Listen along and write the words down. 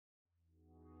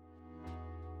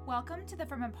Welcome to the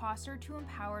From Imposter to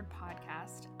Empowered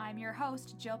podcast. I'm your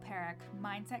host, Jill Perrick,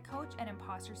 mindset coach and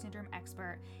imposter syndrome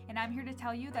expert, and I'm here to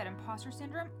tell you that imposter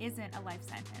syndrome isn't a life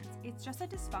sentence. It's just a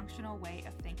dysfunctional way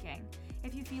of thinking.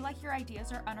 If you feel like your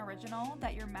ideas are unoriginal,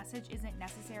 that your message isn't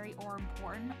necessary or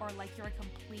important, or like you're a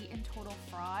complete and total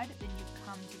fraud, then you've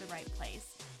come to the right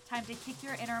place. Time to kick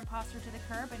your inner imposter to the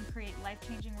curb and create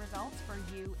life-changing results for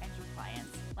you and your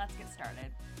clients. Let's get started.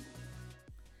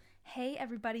 Hey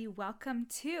everybody, welcome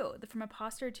to the From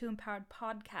Imposter to Empowered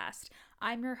podcast.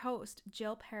 I'm your host,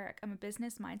 Jill Perrick. I'm a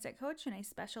business mindset coach and I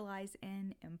specialize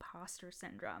in imposter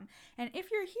syndrome. And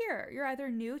if you're here, you're either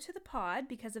new to the pod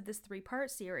because of this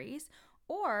 3-part series,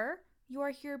 or you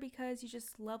are here because you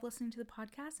just love listening to the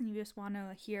podcast and you just want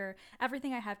to hear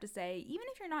everything I have to say, even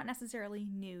if you're not necessarily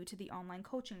new to the online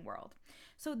coaching world.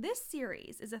 So this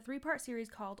series is a 3-part series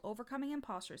called Overcoming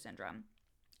Imposter Syndrome.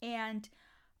 And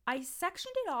I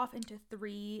sectioned it off into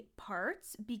 3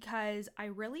 parts because I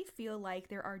really feel like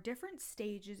there are different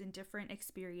stages and different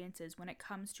experiences when it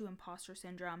comes to imposter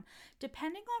syndrome,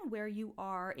 depending on where you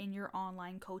are in your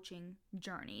online coaching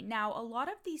journey. Now, a lot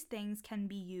of these things can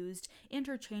be used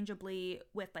interchangeably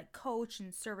with like coach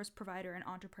and service provider and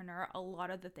entrepreneur. A lot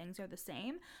of the things are the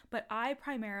same, but I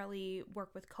primarily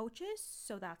work with coaches,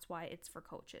 so that's why it's for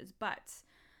coaches. But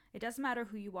it doesn't matter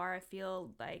who you are. I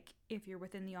feel like if you're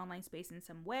within the online space in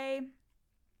some way,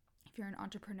 if you're an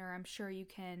entrepreneur, I'm sure you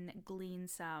can glean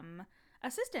some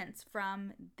assistance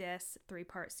from this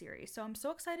 3-part series. So I'm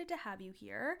so excited to have you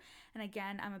here. And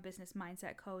again, I'm a business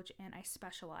mindset coach and I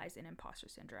specialize in imposter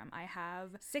syndrome. I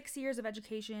have 6 years of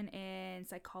education in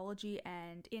psychology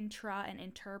and intra and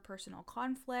interpersonal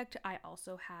conflict. I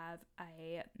also have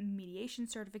a mediation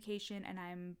certification and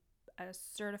I'm a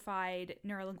certified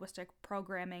neurolinguistic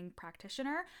programming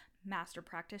practitioner, master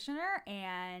practitioner,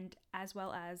 and as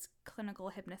well as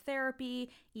clinical hypnotherapy,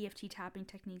 EFT tapping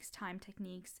techniques, time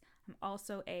techniques. I'm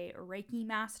also a Reiki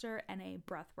master and a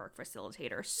breathwork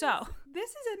facilitator. So this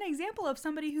is an example of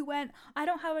somebody who went, I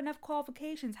don't have enough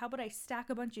qualifications. How about I stack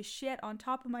a bunch of shit on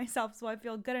top of myself so I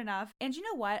feel good enough? And you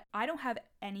know what? I don't have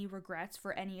any regrets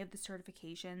for any of the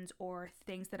certifications or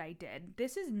things that I did.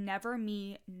 This is never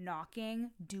me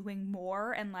knocking, doing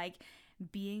more, and like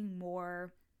being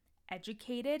more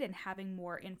educated and having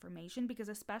more information, because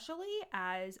especially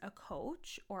as a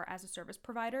coach or as a service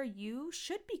provider, you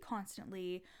should be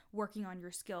constantly working on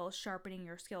your skills, sharpening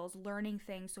your skills, learning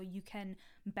things so you can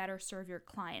better serve your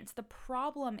clients. The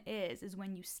problem is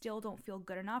when you still don't feel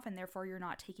good enough and therefore you're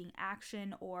not taking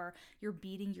action or you're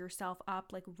beating yourself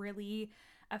up, like really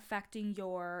affecting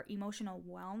your emotional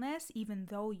wellness, even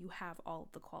though you have all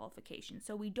of the qualifications.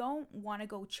 So we don't want to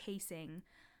go chasing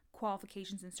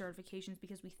qualifications and certifications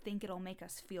because we think it'll make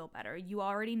us feel better. You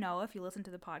already know, if you listen to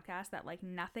the podcast, that like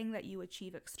nothing that you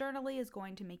achieve externally is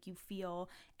going to make you feel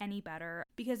any better,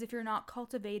 because if you're not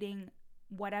cultivating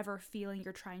whatever feeling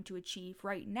you're trying to achieve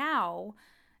right now,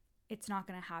 it's not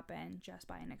going to happen just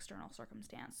by an external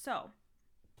circumstance. So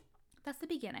that's the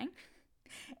beginning.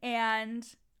 And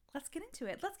let's get into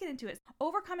it.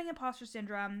 Overcoming imposter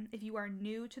syndrome if you are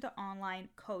new to the online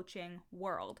coaching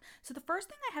world. So the first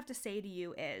thing I have to say to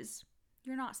you is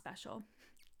you're not special.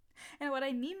 And what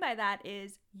I mean by that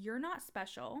is you're not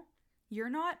special. You're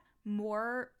not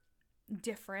more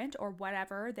different or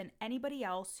whatever than anybody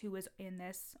else who is in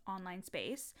this online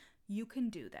space. You can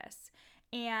do this.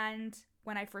 And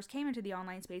when I first came into the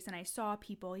online space and I saw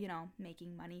people,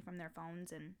 making money from their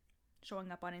phones and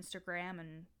showing up on Instagram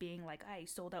and being like, I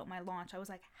sold out my launch, I was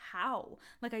like, how?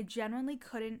 Like, I genuinely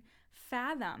couldn't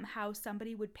fathom how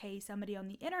somebody would pay somebody on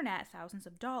the internet thousands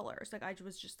of dollars. Like, I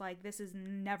was just like, this is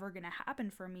never gonna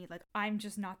happen for me. Like, I'm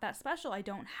just not that special. I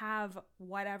don't have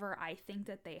whatever I think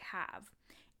that they have.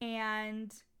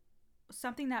 And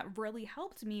something that really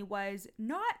helped me was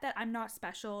not that I'm not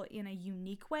special in a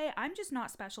unique way. I'm just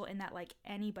not special in that like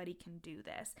anybody can do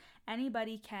this.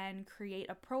 Anybody can create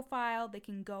a profile, they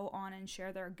can go on and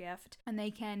share their gift, and they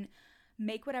can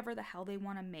make whatever the hell they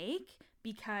want to make,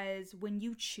 because when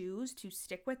you choose to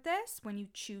stick with this, when you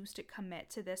choose to commit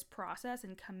to this process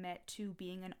and commit to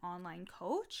being an online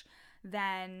coach,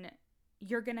 then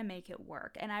you're going to make it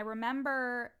work. And I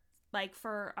remember like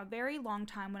for a very long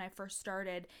time when I first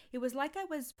started, it was like I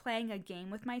was playing a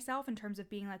game with myself in terms of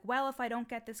being like, well, if I don't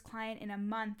get this client in a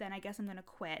month, then I guess I'm going to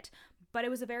quit. But it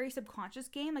was a very subconscious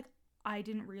game. Like I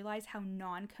didn't realize how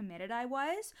non-committed I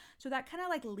was. So that kind of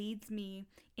like leads me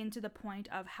into the point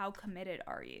of how committed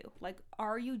are you? Like,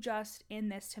 are you just in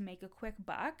this to make a quick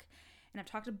buck? And I've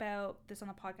talked about this on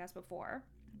the podcast before,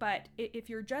 but if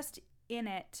you're just in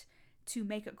it to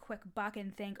make a quick buck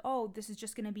and think, oh, this is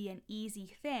just going to be an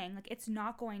easy thing, like it's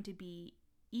not going to be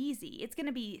easy. It's going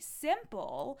to be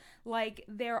simple. Like,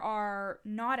 there are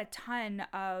not a ton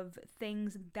of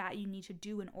things that you need to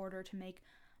do in order to make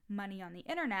money on the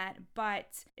internet,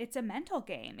 but it's a mental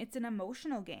game. It's an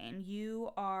emotional game.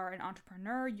 You are an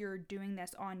entrepreneur. You're doing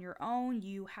this on your own.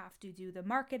 You have to do the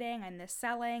marketing and the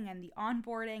selling and the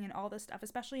onboarding and all this stuff,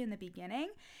 especially in the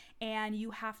beginning. And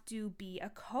you have to be a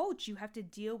coach. You have to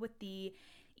deal with the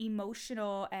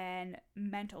emotional and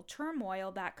mental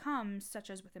turmoil that comes, such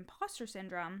as with imposter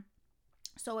syndrome.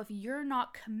 So if you're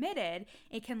not committed,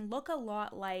 it can look a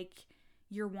lot like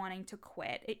you're wanting to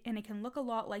quit. And it can look a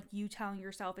lot like you telling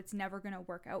yourself it's never going to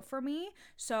work out for me.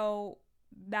 So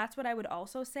that's what I would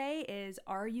also say is,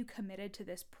 are you committed to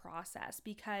this process?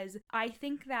 Because I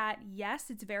think that, yes,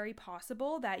 it's very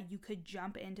possible that you could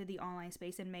jump into the online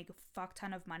space and make a fuck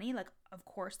ton of money. Like, of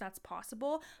course that's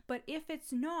possible. But if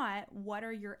it's not, what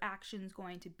are your actions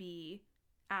going to be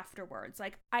afterwards?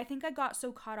 Like, I think I got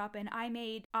so caught up in, I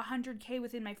made 100K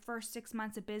within my first 6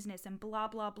 months of business and blah,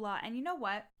 blah, blah. And you know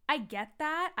what? I get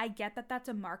that. That's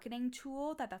a marketing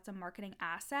tool, that's a marketing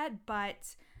asset,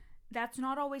 but that's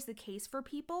not always the case for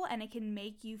people, and it can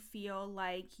make you feel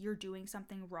like you're doing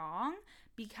something wrong,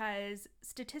 because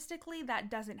statistically that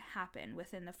doesn't happen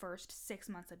within the first 6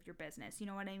 months of your business. You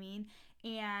know what I mean?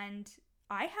 And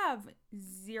I have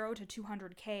 0 to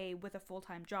 200K with a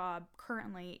full-time job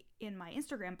currently in my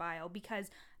Instagram bio, because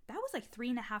that was like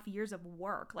 3.5 years of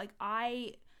work. Like,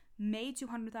 I made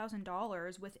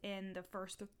 $200,000 within the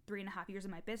first 3.5 years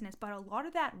of my business, but a lot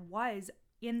of that was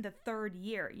in the third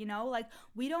year. You know, like,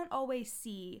 we don't always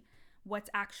see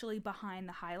what's actually behind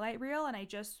the highlight reel, and I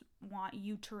just want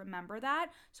you to remember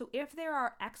that. So if there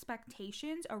are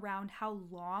expectations around how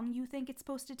long you think it's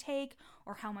supposed to take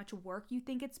or how much work you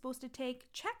think it's supposed to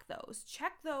take, check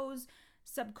those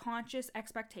subconscious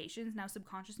expectations. Now,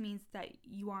 subconscious means that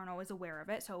you aren't always aware of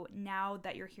it. So now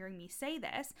that you're hearing me say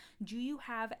this, do you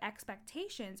have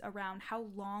expectations around how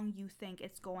long you think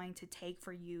it's going to take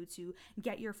for you to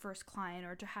get your first client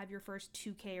or to have your first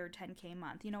 2K or 10K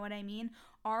month? You know what I mean?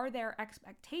 Are there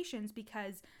expectations?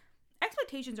 Because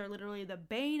expectations are literally the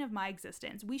bane of my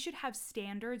existence. We should have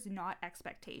standards, not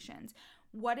expectations.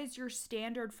 What is your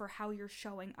standard for how you're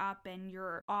showing up and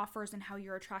your offers and how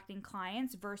you're attracting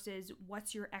clients versus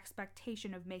what's your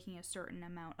expectation of making a certain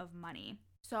amount of money?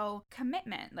 So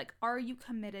commitment, like, are you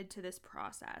committed to this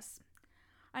process?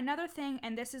 Another thing,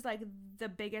 and this is like the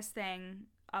biggest thing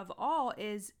of all,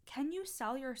 is, can you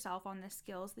sell yourself on the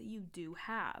skills that you do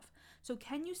have? So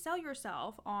can you sell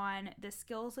yourself on the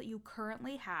skills that you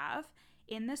currently have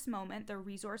in this moment, the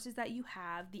resources that you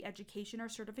have, the education or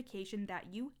certification that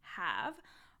you have?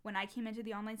 When I came into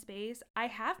the online space, I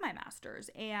have my master's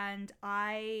and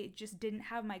I just didn't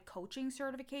have my coaching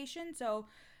certification. So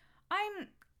I'm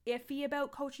iffy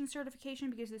about coaching certification,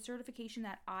 because the certification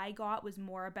that I got was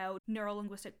more about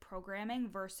neuro-linguistic programming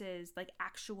versus like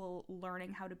actual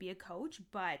learning how to be a coach.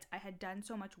 But I had done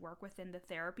so much work within the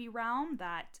therapy realm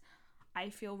that I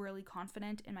feel really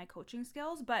confident in my coaching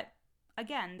skills. But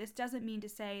again, this doesn't mean to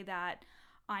say that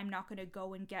I'm not going to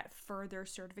go and get further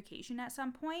certification at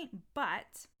some point,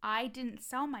 but I didn't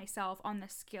sell myself on the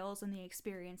skills and the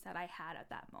experience that I had at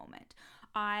that moment.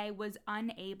 I was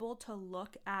unable to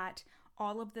look at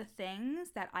all of the things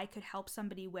that I could help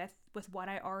somebody with what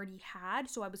I already had.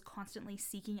 So I was constantly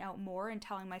seeking out more and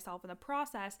telling myself in the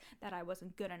process that I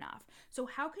wasn't good enough. So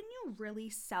how can you really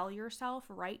sell yourself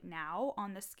right now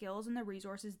on the skills and the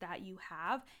resources that you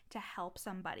have to help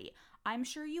somebody? I'm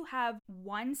sure you have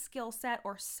one skill set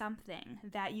or something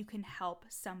that you can help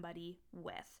somebody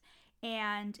with.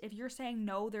 And if you're saying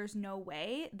no, there's no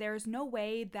way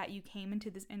that you came into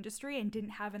this industry and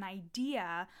didn't have an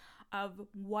idea of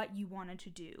what you wanted to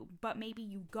do. But maybe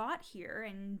you got here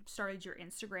and started your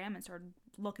Instagram and started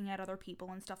looking at other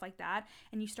people and stuff like that,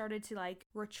 and you started to like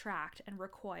retract and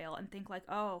recoil and think like,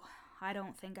 oh, I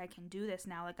don't think I can do this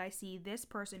now. Like, I see this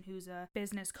person who's a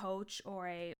business coach or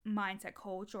a mindset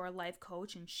coach or a life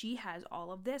coach, and she has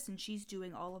all of this and she's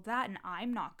doing all of that, and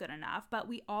I'm not good enough. But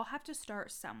we all have to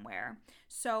start somewhere.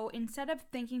 So instead of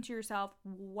thinking to yourself,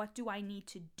 what do I need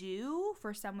to do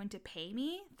for someone to pay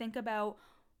me? Think about,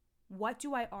 what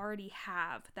do I already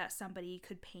have that somebody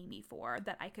could pay me for,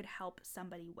 that I could help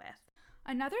somebody with?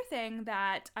 Another thing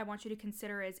that I want you to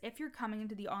consider is, if you're coming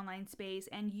into the online space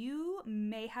and you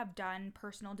may have done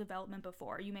personal development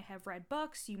before, you may have read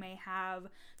books, you may have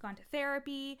gone to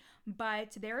therapy,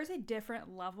 but there is a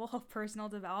different level of personal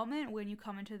development when you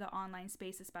come into the online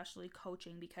space, especially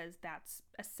coaching, because that's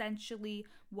essentially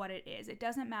what it is. It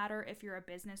doesn't matter if you're a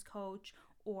business coach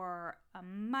or a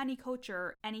money coach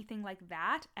or anything like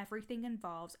that. Everything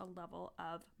involves a level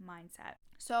of mindset.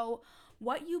 So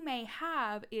what you may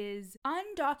have is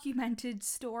undocumented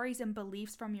stories and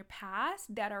beliefs from your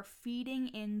past that are feeding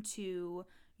into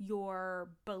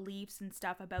your beliefs and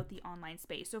stuff about the online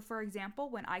space. So for example,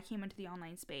 when I came into the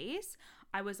online space,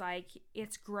 I was like,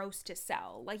 it's gross to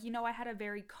sell. Like, I had a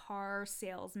very car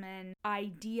salesman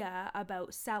idea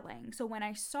about selling. So when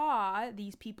I saw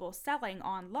these people selling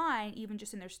online, even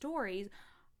just in their stories,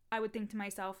 I would think to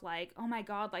myself like, oh my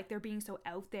God, like they're being so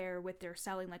out there with their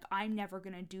selling. Like, I'm never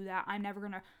going to do that. I'm never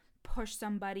going to push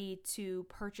somebody to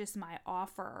purchase my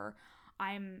offer.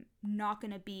 I'm not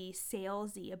going to be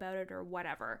salesy about it or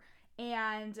whatever.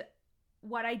 And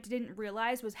what I didn't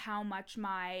realize was how much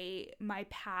my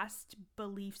past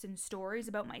beliefs and stories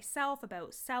about myself,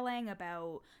 about selling,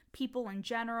 about people in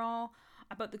general,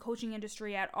 about the coaching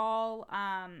industry at all,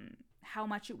 how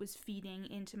much it was feeding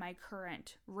into my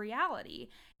current reality.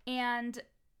 And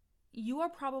you are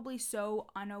probably so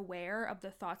unaware of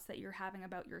the thoughts that you're having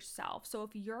about yourself. So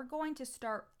if you're going to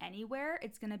start anywhere,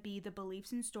 it's going to be the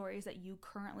beliefs and stories that you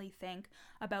currently think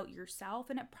about yourself.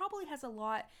 And it probably has a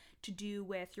lot to do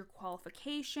with your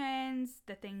qualifications,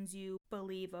 the things you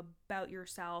believe about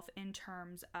yourself in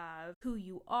terms of who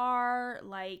you are,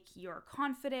 like your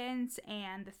confidence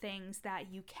and the things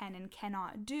that you can and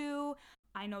cannot do.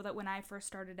 I know that when I first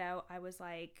started out, I was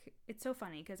like, it's so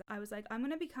funny because I was like, I'm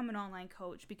going to become an online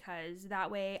coach because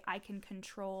that way I can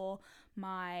control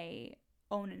my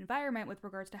own environment with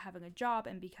regards to having a job.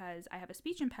 And because I have a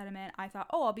speech impediment, I thought,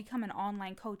 oh, I'll become an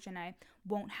online coach and I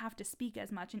won't have to speak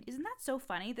as much. And isn't that so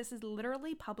funny? This is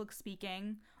literally public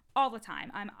speaking all the time.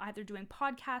 I'm either doing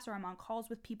podcasts or I'm on calls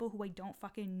with people who I don't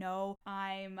fucking know.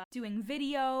 I'm doing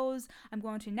videos. I'm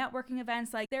going to networking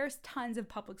events. Like, there's tons of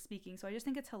public speaking. So I just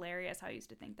think it's hilarious how I used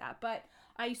to think that. But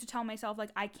I used to tell myself,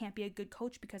 like, I can't be a good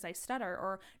coach because I stutter,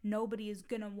 or nobody is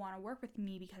going to want to work with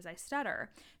me because I stutter.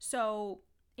 So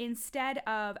instead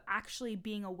of actually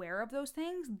being aware of those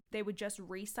things, they would just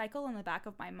recycle in the back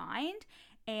of my mind.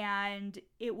 And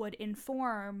it would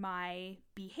inform my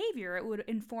behavior. It would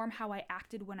inform how I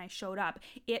acted when I showed up.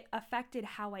 It affected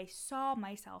how I saw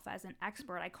myself as an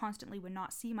expert. I constantly would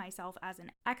not see myself as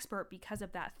an expert because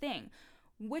of that thing,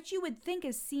 which you would think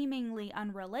is seemingly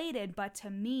unrelated, but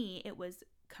to me, it was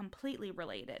completely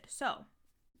related. So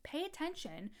pay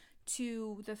attention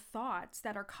to the thoughts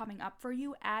that are coming up for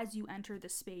you as you enter the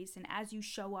space and as you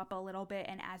show up a little bit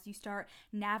and as you start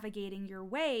navigating your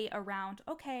way around,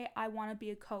 okay, I want to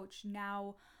be a coach.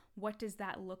 Now, what does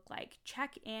that look like?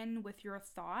 Check in with your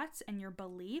thoughts and your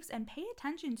beliefs and pay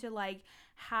attention to like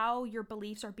how your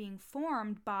beliefs are being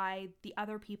formed by the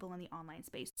other people in the online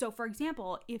space. So for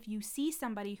example, if you see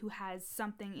somebody who has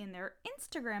something in their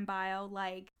Instagram bio,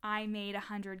 like I made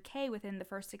 100K within the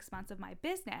first 6 months of my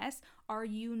business, are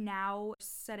you now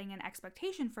setting an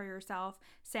expectation for yourself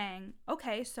saying,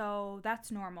 okay, so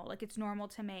that's normal. Like it's normal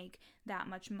to make that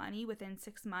much money within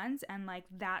 6 months and like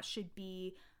that should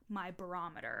be my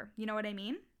barometer. You know what I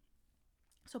mean?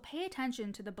 So pay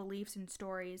attention to the beliefs and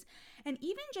stories and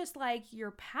even just like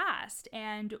your past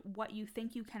and what you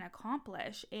think you can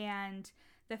accomplish and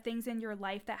the things in your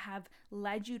life that have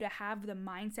led you to have the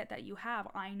mindset that you have.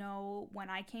 I know when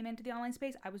I came into the online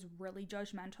space, I was really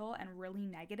judgmental and really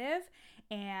negative,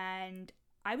 and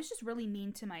I was just really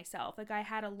mean to myself. Like I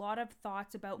had a lot of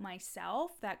thoughts about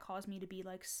myself that caused me to be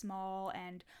like small,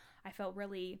 and I felt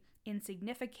really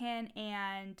insignificant,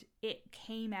 and it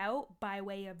came out by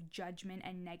way of judgment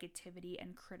and negativity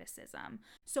and criticism.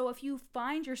 So if you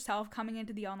find yourself coming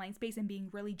into the online space and being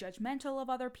really judgmental of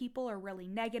other people or really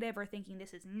negative or thinking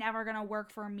this is never going to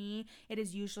work for me, it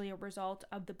is usually a result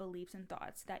of the beliefs and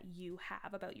thoughts that you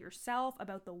have about yourself,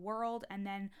 about the world, and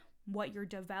then what you're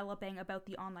developing about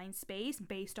the online space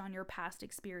based on your past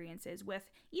experiences with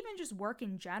even just work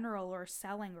in general or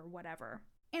selling or whatever.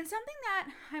 And something that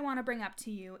I want to bring up to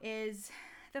you is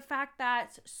the fact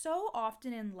that so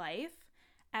often in life,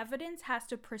 evidence has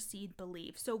to precede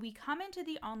belief. So we come into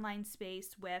the online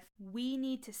space with, we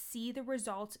need to see the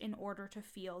results in order to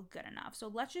feel good enough. So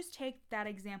let's just take that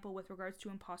example with regards to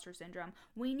imposter syndrome.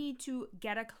 We need to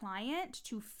get a client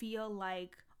to feel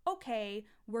like, okay,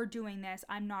 we're doing this.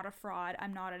 I'm not a fraud.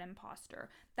 I'm not an imposter.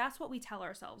 That's what we tell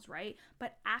ourselves, right?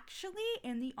 But actually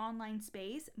in the online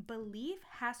space, belief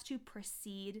has to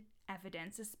precede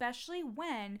evidence, especially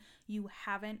when you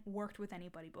haven't worked with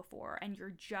anybody before and you're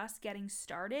just getting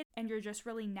started and you're just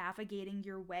really navigating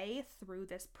your way through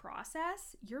this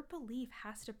process. Your belief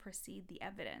has to precede the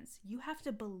evidence. You have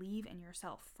to believe in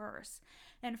yourself first.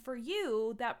 And for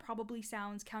you, that probably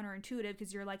sounds counterintuitive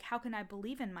because you're like, how can I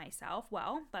believe in myself?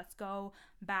 Well, let's go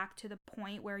back to the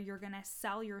point where you're going to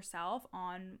sell yourself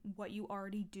on what you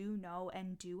already do know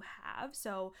and do have.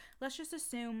 So let's just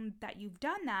assume that you've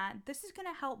done that. This is going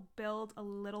to help build a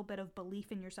little bit of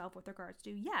belief in yourself with regards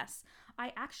to, yes,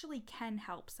 I actually can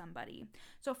help somebody.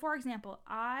 So for example,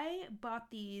 I bought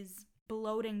these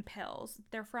bloating pills.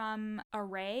 They're from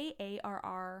Arrae,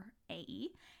 Arrae.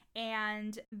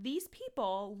 And these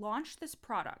people launched this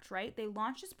product, right? They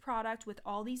launched this product with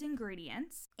all these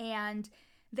ingredients, and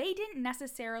they didn't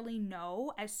necessarily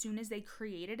know as soon as they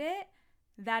created it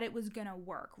that it was gonna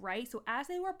work, right? So as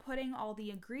they were putting all the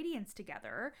ingredients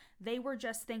together, they were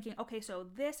just thinking, okay, so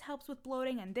this helps with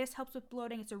bloating and this helps with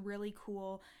bloating. It's a really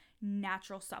cool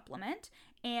natural supplement.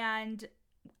 And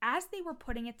as they were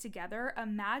putting it together,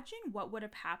 imagine what would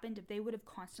have happened if they would have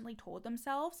constantly told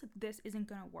themselves, this isn't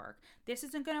going to work. This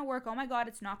isn't going to work. Oh my God,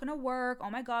 it's not going to work. Oh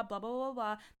my God, blah, blah, blah,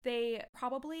 blah. They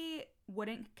probably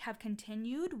wouldn't have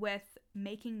continued with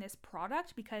making this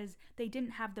product because they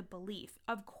didn't have the belief.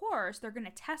 Of course, they're going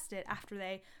to test it after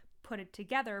they put it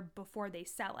together before they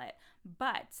sell it.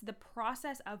 But the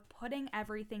process of putting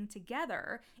everything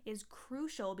together is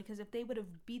crucial, because if they would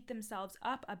have beat themselves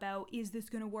up about, is this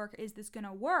going to work? Is this going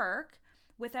to work?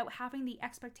 Without having the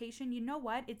expectation, you know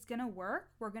what, it's going to work.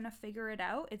 We're going to figure it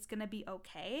out. It's going to be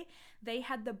okay. They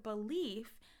had the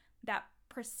belief that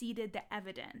preceded the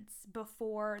evidence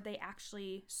before they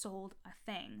actually sold a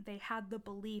thing. They had the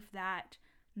belief that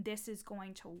this is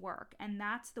going to work. And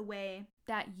that's the way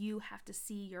that you have to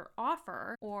see your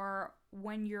offer, or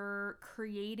when you're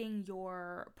creating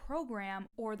your program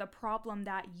or the problem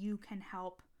that you can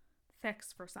help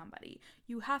fix for somebody.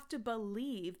 You have to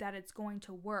believe that it's going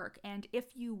to work. And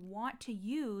if you want to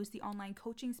use the online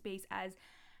coaching space as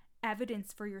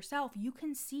evidence for yourself, you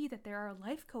can see that there are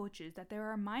life coaches, that there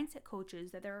are mindset coaches,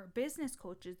 that there are business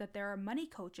coaches, that there are money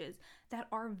coaches that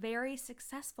are very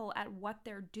successful at what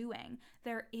they're doing.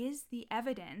 There is the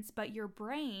evidence, but your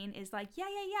brain is like,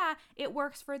 yeah, it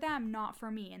works for them, not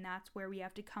for me. And that's where we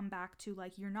have to come back to,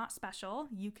 like, you're not special.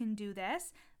 You can do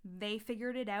this. They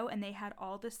figured it out and they had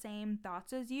all the same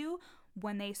thoughts as you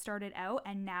when they started out,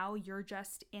 and now you're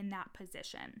just in that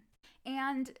position.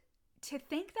 And to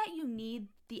think that you need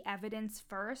the evidence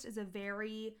first is a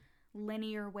very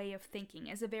linear way of thinking,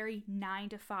 is a very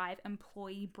 9-to-5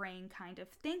 employee brain kind of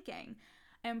thinking.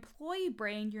 Employee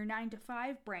brain, your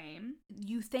 9-to-5 brain,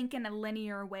 you think in a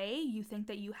linear way. You think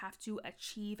that you have to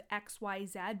achieve X, Y,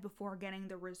 Z before getting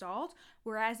the result.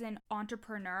 Whereas an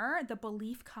entrepreneur, the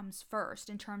belief comes first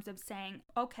in terms of saying,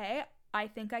 okay, I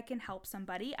think I can help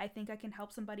somebody. I think I can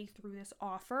help somebody through this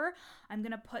offer. I'm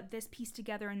going to put this piece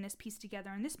together and this piece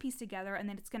together and this piece together, and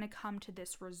then it's going to come to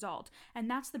this result. And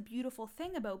that's the beautiful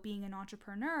thing about being an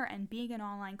entrepreneur and being an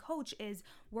online coach, is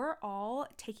we're all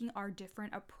taking our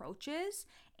different approaches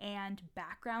and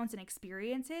backgrounds and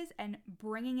experiences and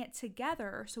bringing it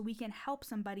together so we can help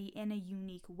somebody in a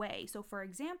unique way. So for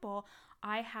example,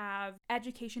 I have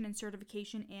education and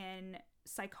certification in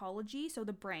psychology, so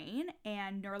the brain,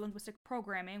 and neurolinguistic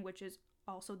programming, which is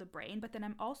also the brain, but then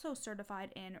I'm also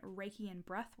certified in Reiki and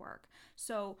breath work.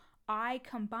 So I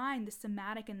combine the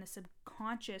somatic and the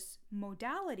subconscious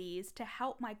modalities to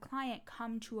help my client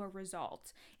come to a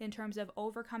result in terms of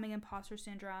overcoming imposter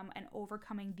syndrome and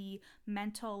overcoming the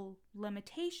mental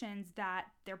limitations that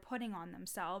they're putting on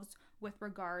themselves with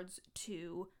regards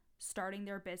to starting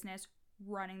their business,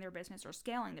 running their business, or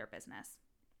scaling their business.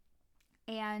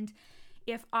 And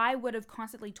if I would have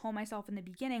constantly told myself in the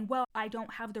beginning, well, I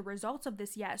don't have the results of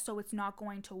this yet, so it's not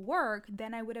going to work,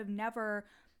 then I would have never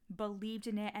believed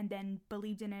in it and then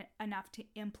believed in it enough to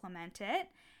implement it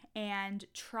and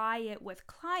try it with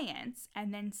clients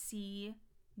and then see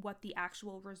what the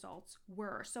actual results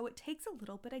were. So it takes a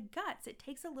little bit of guts. It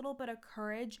takes a little bit of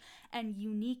courage and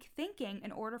unique thinking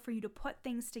in order for you to put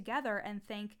things together and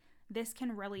think, this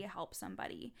can really help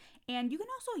somebody. And you can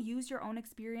also use your own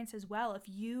experience as well. If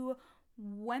you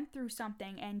went through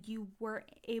something and you were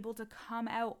able to come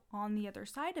out on the other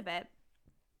side of it,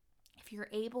 if you're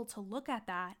able to look at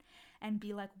that and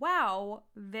be like, wow,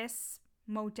 this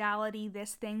modality,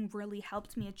 this thing really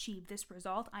helped me achieve this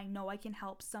result, I know I can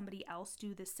help somebody else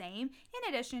do the same,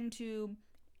 in addition to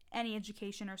any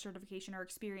education or certification or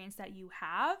experience that you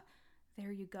have,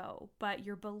 there you go. But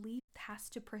your belief has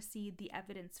to precede the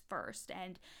evidence first,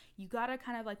 and you got to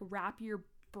kind of like wrap your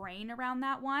brain around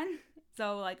that one.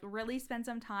 So like really spend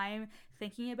some time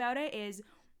thinking about it, is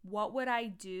what would I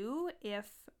do if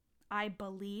I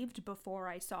believed before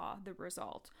I saw the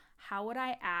result? How would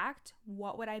I act?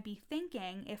 What would I be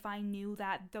thinking if I knew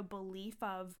that the belief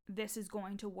of this is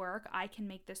going to work, I can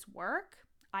make this work,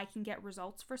 I can get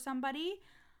results for somebody?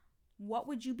 What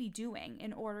would you be doing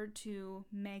in order to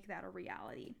make that a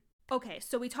reality? Okay,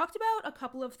 so we talked about a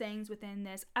couple of things within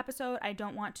this episode. I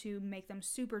don't want to make them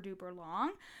super duper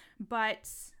long, but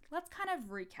let's kind of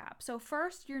recap. So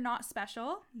first, you're not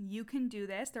special. You can do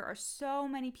this. There are so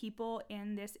many people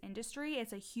in this industry.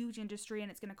 It's a huge industry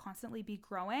and it's going to constantly be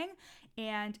growing.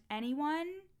 And anyone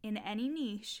in any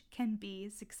niche can be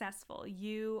successful.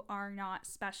 You are not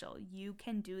special. You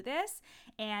can do this.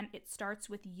 And it starts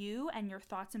with you and your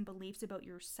thoughts and beliefs about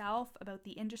yourself, about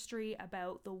the industry,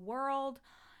 about the world.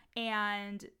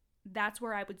 And that's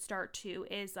where I would start too,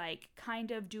 is like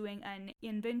kind of doing an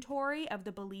inventory of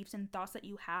the beliefs and thoughts that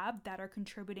you have that are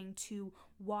contributing to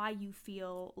why you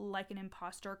feel like an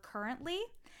imposter currently.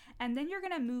 And then you're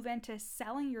going to move into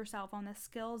selling yourself on the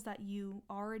skills that you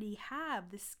already have,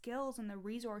 the skills and the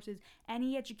resources,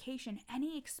 any education,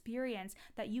 any experience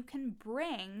that you can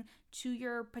bring to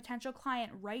your potential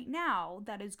client right now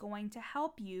that is going to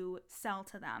help you sell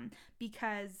to them,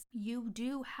 because you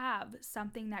do have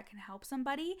something that can help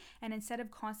somebody. And instead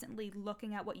of constantly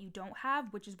looking at what you don't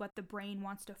have, which is what the brain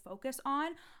wants to focus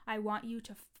on, I want you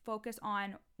to focus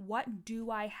on, what do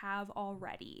I have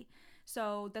already?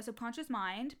 So the subconscious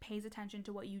mind pays attention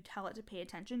to what you tell it to pay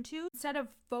attention to. Instead of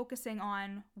focusing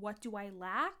on what do I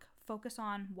lack, focus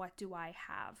on what do I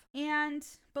have. And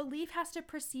belief has to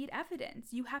precede evidence.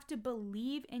 You have to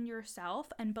believe in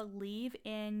yourself and believe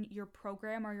in your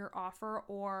program or your offer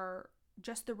or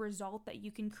just the result that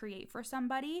you can create for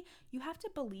somebody. You have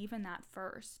to believe in that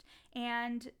first.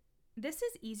 And this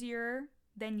is easier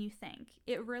than you think.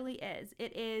 It really is.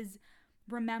 It is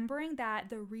remembering that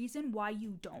the reason why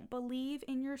you don't believe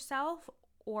in yourself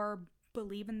or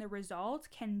believe in the results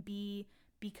can be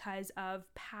because of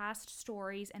past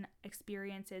stories and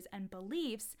experiences and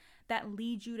beliefs that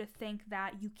lead you to think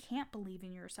that you can't believe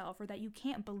in yourself, or that you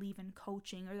can't believe in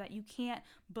coaching, or that you can't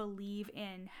believe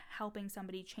in helping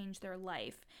somebody change their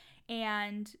life.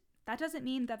 And that doesn't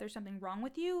mean that there's something wrong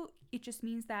with you. It just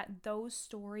means that those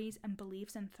stories and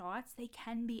beliefs and thoughts, they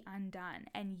can be undone,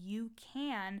 and you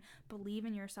can believe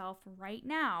in yourself right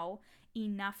now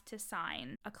enough to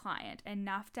sign a client,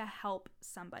 enough to help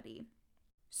somebody.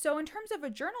 So in terms of a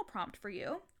journal prompt for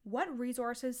you, what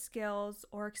resources, skills,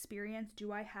 or experience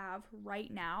do I have right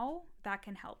now that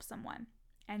can help someone?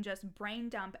 And just brain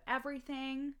dump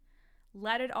everything,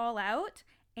 let it all out,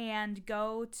 and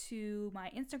go to my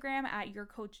Instagram at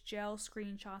YourCoachJill,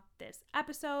 screenshot this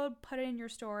episode, put it in your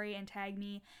story and tag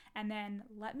me, and then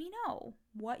let me know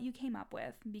what you came up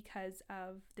with because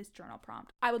of this journal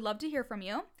prompt. I would love to hear from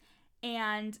you.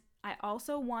 And I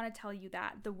also want to tell you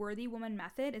that the Worthy Woman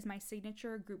Method is my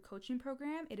signature group coaching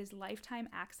program. It is lifetime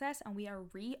access, and we are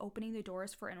reopening the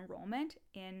doors for enrollment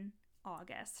in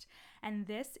August. And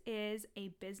this is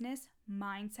a business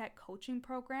mindset coaching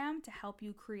program to help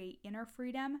you create inner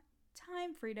freedom,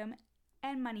 time freedom,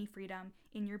 and money freedom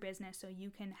in your business, so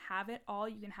you can have it all.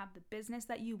 You can have the business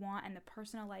that you want and the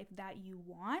personal life that you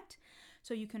want,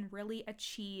 so you can really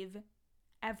achieve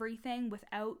everything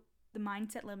without the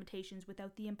mindset limitations,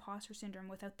 without the imposter syndrome,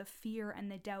 without the fear and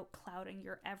the doubt clouding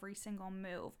your every single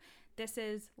move. This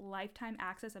is lifetime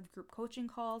access of group coaching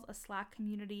calls, a Slack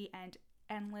community, and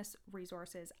endless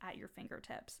resources at your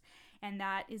fingertips. And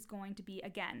that is going to be,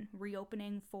 again,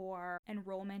 reopening for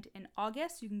enrollment in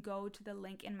August. You can go to the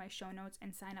link in my show notes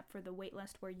and sign up for the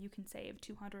waitlist, where you can save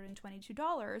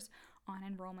 $222 on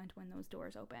enrollment when those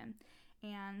doors open.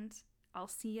 And I'll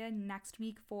see you next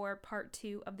week for part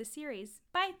 2 of the series.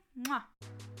 Bye! Mwah!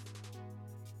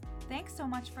 Thanks so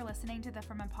much for listening to the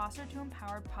From Imposter to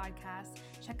Empowered podcast.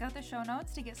 Check out the show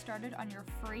notes to get started on your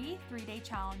free 3-day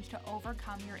challenge to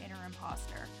overcome your inner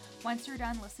imposter. Once you're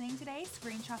done listening today,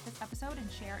 screenshot this episode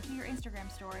and share it to your Instagram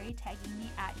story, tagging me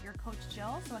at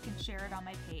YourCoachJill so I can share it on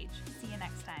my page. See you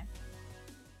next time.